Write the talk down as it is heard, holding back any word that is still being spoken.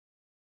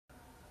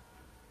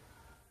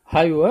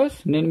Hi viewers,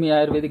 నేను మీ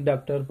ayurvedic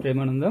doctor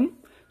Premanandam.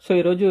 So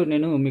ఈరోజు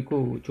నేను మీకు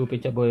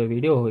చూపించబోయే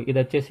వీడియో ఇది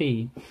వచ్చేసి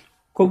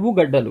కొవ్వు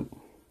గడ్డలు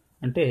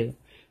అంటే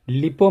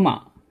లిపోమా,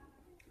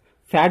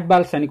 ఫ్యాట్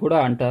బాల్స్ అని కూడా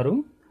అంటారు.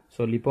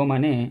 సో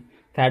లిపోమానే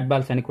ఫ్యాట్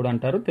బాల్స్ అని కూడా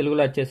అంటారు,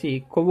 తెలుగులో వచ్చేసి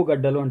కొవ్వు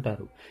గడ్డలు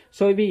అంటారు.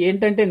 సో ఇవి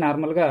ఏంటంటే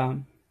నార్మల్గా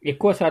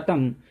ఎక్కువ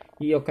శాతం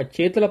ఈ యొక్క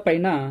చేతుల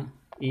పైన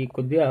ఈ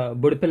కొద్దిగా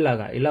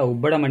బొడిపిల్లాగా ఇలా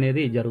ఉబ్బడం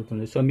అనేది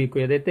జరుగుతుంది. సో మీకు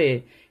ఏదైతే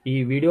ఈ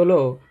వీడియోలో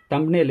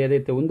థంబ్నెయిల్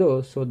ఏదైతే ఉందో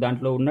సో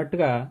దాంట్లో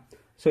ఉన్నట్టుగా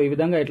సో ఈ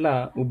విధంగా ఇట్లా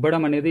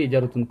ఉబ్బడం అనేది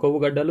జరుగుతుంది. కొవ్వు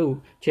గడ్డలు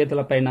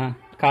చేతులపైన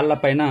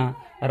కాళ్ళపైన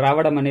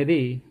రావడం అనేది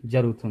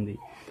జరుగుతుంది.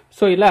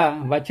 సో ఇలా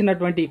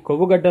వచ్చినటువంటి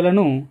కొవ్వు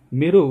గడ్డలను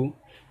మీరు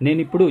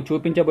నేను ఇప్పుడు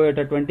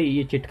చూపించబోయేటటువంటి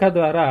ఈ చిట్కా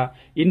ద్వారా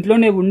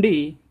ఇంట్లోనే ఉండి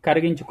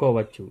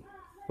కరిగించుకోవచ్చు.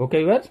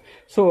 ఓకే వ్యూవర్స్,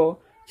 సో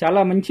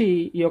చాలా మంచి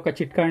ఈ యొక్క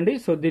చిట్కా అండి.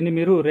 సో దీన్ని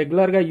మీరు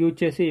రెగ్యులర్గా యూజ్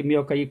చేసి మీ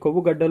యొక్క ఈ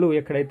కొవ్వు గడ్డలు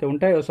ఎక్కడైతే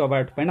ఉంటాయో సో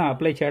వాటిపైన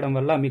అప్లై చేయడం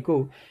వల్ల మీకు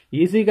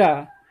ఈజీగా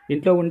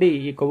ఇంట్లో ఉండి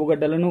ఈ కొవ్వు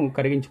గడ్డలను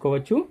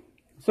కరిగించుకోవచ్చు.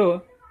 సో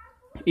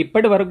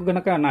ఇప్పటి వరకు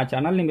కనుక నా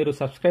ఛానల్ని మీరు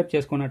సబ్స్క్రైబ్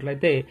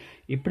చేసుకున్నట్లయితే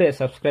ఇప్పుడే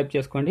సబ్స్క్రైబ్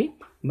చేసుకోండి,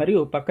 మరియు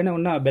పక్కనే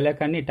ఉన్న బెల్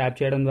ఐకాన్ని ట్యాప్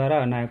చేయడం ద్వారా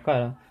నా యొక్క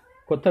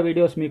కొత్త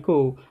వీడియోస్ మీకు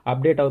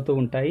అప్డేట్ అవుతూ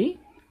ఉంటాయి.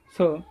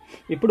 సో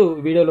ఇప్పుడు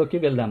వీడియోలోకి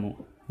వెళ్దాము.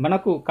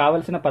 మనకు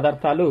కావలసిన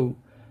పదార్థాలు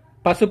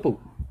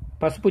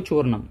పసుపు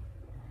చూర్ణం,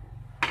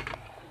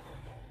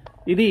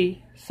 ఇది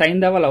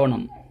సైంధవ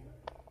లవణం,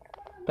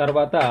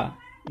 తర్వాత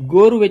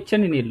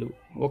గోరువెచ్చని నీళ్లు.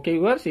 ఓకే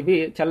వ్యూవర్స్, ఇవి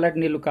చల్లటి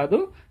నీళ్లు కాదు,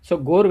 సో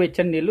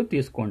గోరువెచ్చని నీళ్లు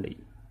తీసుకోండి.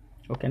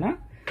 ఓకేనా?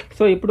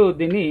 సో ఇప్పుడు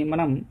దీన్ని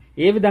మనం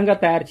ఏ విధంగా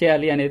తయారు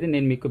చేయాలి అనేది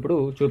నేను మీకు ఇప్పుడు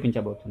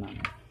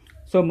చూపించబోతున్నాను.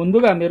 సో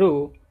ముందుగా మీరు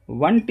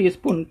 1 టీ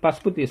స్పూన్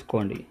పసుపు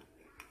తీసుకోండి.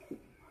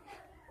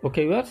 Okay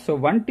viewers, so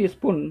 1 tea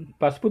spoon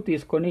పసుపు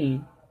తీసుకొని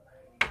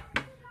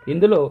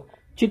ఇందులో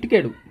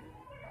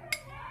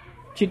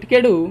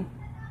చిటికెడు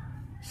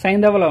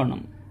సైంధవ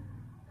లవణం.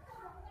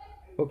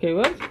 ఓకే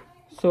వ్యూవర్స్,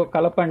 సో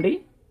కలపండి.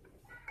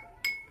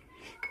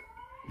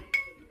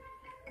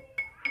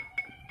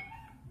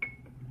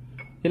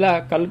 ఇలా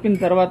కలిపిన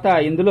తర్వాత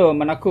ఇందులో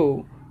మనకు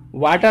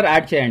వాటర్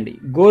యాడ్ చేయండి,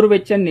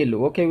 గోరువెచ్చని నీళ్ళు.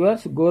 ఓకే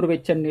వ్యూవర్స్,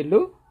 గోరువెచ్చని నీళ్ళు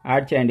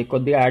యాడ్ చేయండి,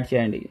 కొద్దిగా యాడ్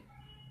చేయండి.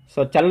 సో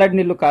చల్లటి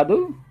నీళ్ళు కాదు,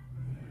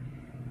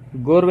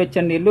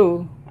 గోరువెచ్చని నీళ్ళు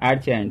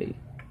యాడ్ చేయండి.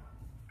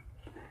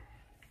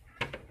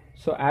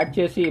 సో యాడ్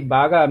చేసి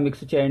బాగా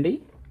మిక్స్ చేయండి,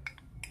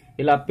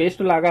 ఇలా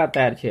పేస్ట్ లాగా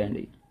తయారు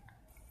చేయండి.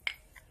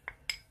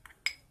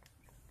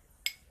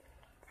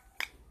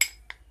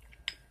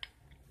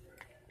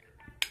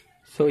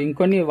 సో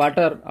ఇంకొన్ని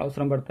వాటర్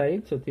అవసరం పడతాయి,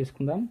 సో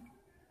తీసుకుందాం.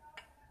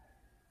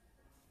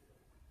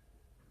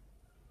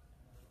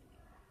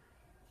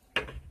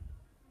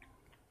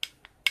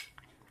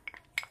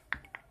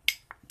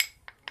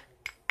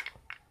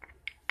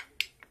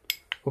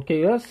 ఓకే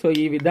వ్యూవర్స్, సో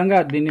ఈ విధంగా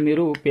దీన్ని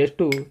మీరు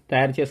పేస్ట్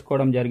తయారు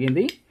చేసుకోవడం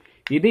జరిగింది.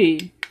 ఇది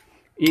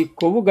ఈ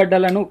కొవ్వు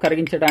గడ్డలను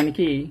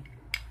కరిగించడానికి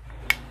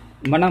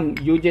మనం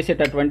యూజ్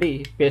చేసేటటువంటి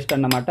పేస్ట్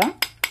అన్నమాట.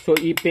 సో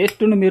ఈ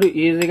పేస్ట్ను మీరు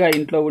ఈజీగా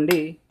ఇంట్లో ఉండి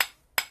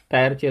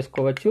తయారు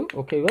చేసుకోవచ్చు.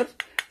 ఓకే వ్యూవర్స్,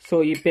 సో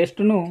ఈ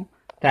పేస్ట్ను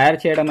తయారు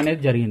చేయడం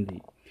అనేది జరిగింది.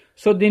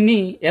 సో దీన్ని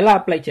ఎలా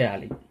అప్లై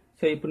చేయాలి,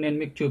 సో ఇప్పుడు నేను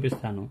మీకు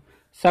చూపిస్తాను.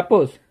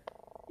 సపోజ్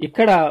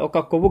ఇక్కడ ఒక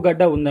కొవ్వు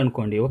గడ్డ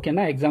ఉందనుకోండి,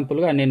 ఓకేనా?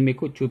 ఎగ్జాంపుల్గా నేను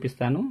మీకు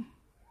చూపిస్తాను.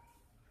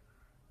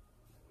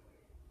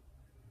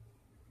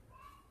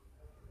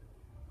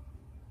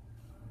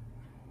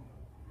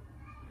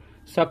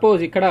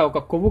 సపోజ్ ఇక్కడ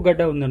ఒక కొవ్వు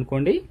గడ్డ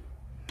ఉందనుకోండి,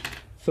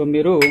 సో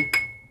మీరు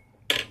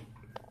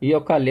ఈ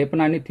యొక్క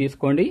లేపనాన్ని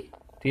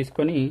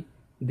తీసుకొని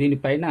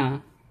దీనిపైన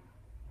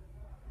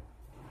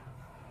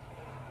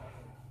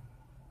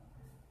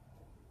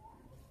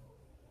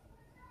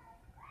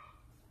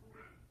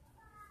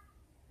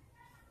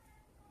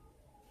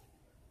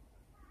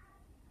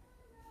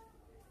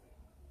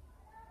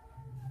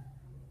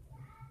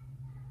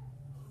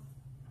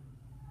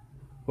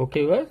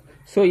ఓకే వ్యూవర్స్,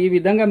 సో ఈ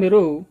విధంగా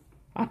మీరు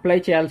అప్లై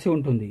చేయాల్సి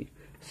ఉంటుంది.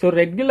 సో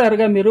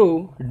రెగ్యులర్గా మీరు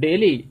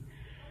డైలీ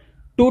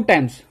 2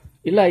 టైమ్స్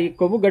ఇలా ఈ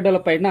కొవ్వు గడ్డల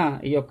పైన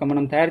ఈ యొక్క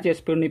మనం తయారు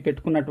చేసుకుని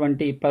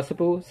పెట్టుకున్నటువంటి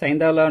పసుపు,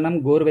 సైంధవ లవణం,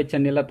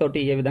 గోరువెచ్చని నీళ్ళతోటి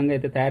ఏ విధంగా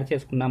అయితే తయారు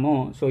చేసుకున్నామో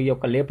సో ఈ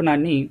యొక్క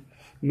లేపనాన్ని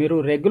మీరు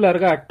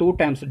రెగ్యులర్గా 2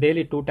 టైమ్స్,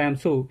 డైలీ 2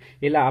 టైమ్స్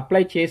ఇలా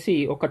అప్లై చేసి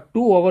ఒక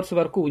 2 అవర్స్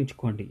వరకు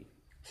ఉంచుకోండి.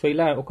 సో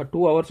ఇలా ఒక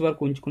 2 అవర్స్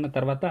వరకు ఉంచుకున్న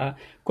తర్వాత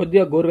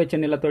కొద్దిగా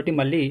గోరువెచ్చని నీళ్ళతోటి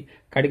మళ్ళీ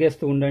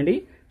కడిగేస్తూ ఉండండి.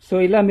 సో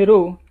ఇలా మీరు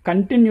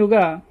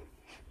కంటిన్యూగా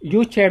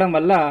యూజ్ చేయడం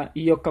వల్ల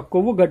ఈ యొక్క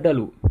కొవ్వు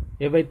గడ్డలు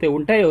ఏవైతే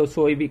ఉంటాయో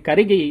సో ఇవి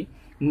కరిగి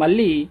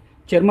మళ్ళీ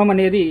చర్మం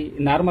అనేది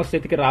నార్మల్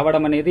స్థితికి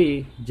రావడం అనేది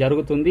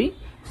జరుగుతుంది.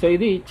 సో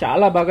ఇది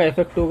చాలా బాగా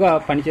ఎఫెక్టివ్గా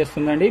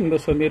పనిచేస్తుందండి.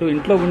 సో మీరు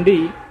ఇంట్లో ఉండి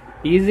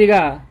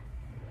ఈజీగా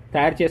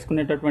తయారు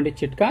చేసుకునేటటువంటి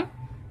చిట్కా.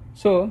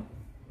 సో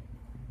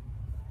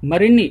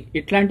మరిన్ని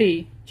ఇట్లాంటి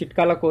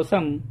చిట్కాల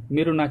కోసం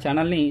మీరు నా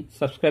ఛానల్ని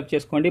సబ్స్క్రైబ్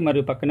చేసుకోండి,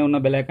 మరియు పక్కనే ఉన్న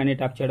బెల్ ఐకాన్ని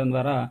ట్యాప్ చేయడం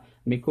ద్వారా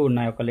మీకు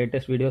నా యొక్క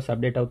లేటెస్ట్ వీడియోస్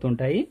అప్డేట్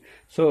అవుతుంటాయి.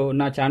 సో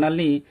నా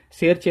ఛానల్ని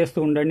షేర్ చేస్తూ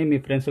ఉండండి మీ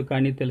ఫ్రెండ్స్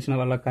కానీ తెలిసిన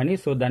వాళ్ళకి కానీ.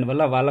 సో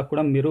దానివల్ల వాళ్ళకు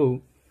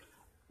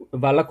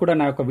కూడా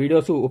నా యొక్క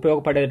వీడియోస్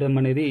ఉపయోగపడడం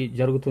అనేది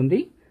జరుగుతుంది.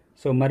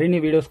 సో మరిన్ని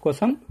వీడియోస్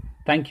కోసం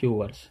థ్యాంక్ యూ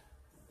వ్యూవర్స్.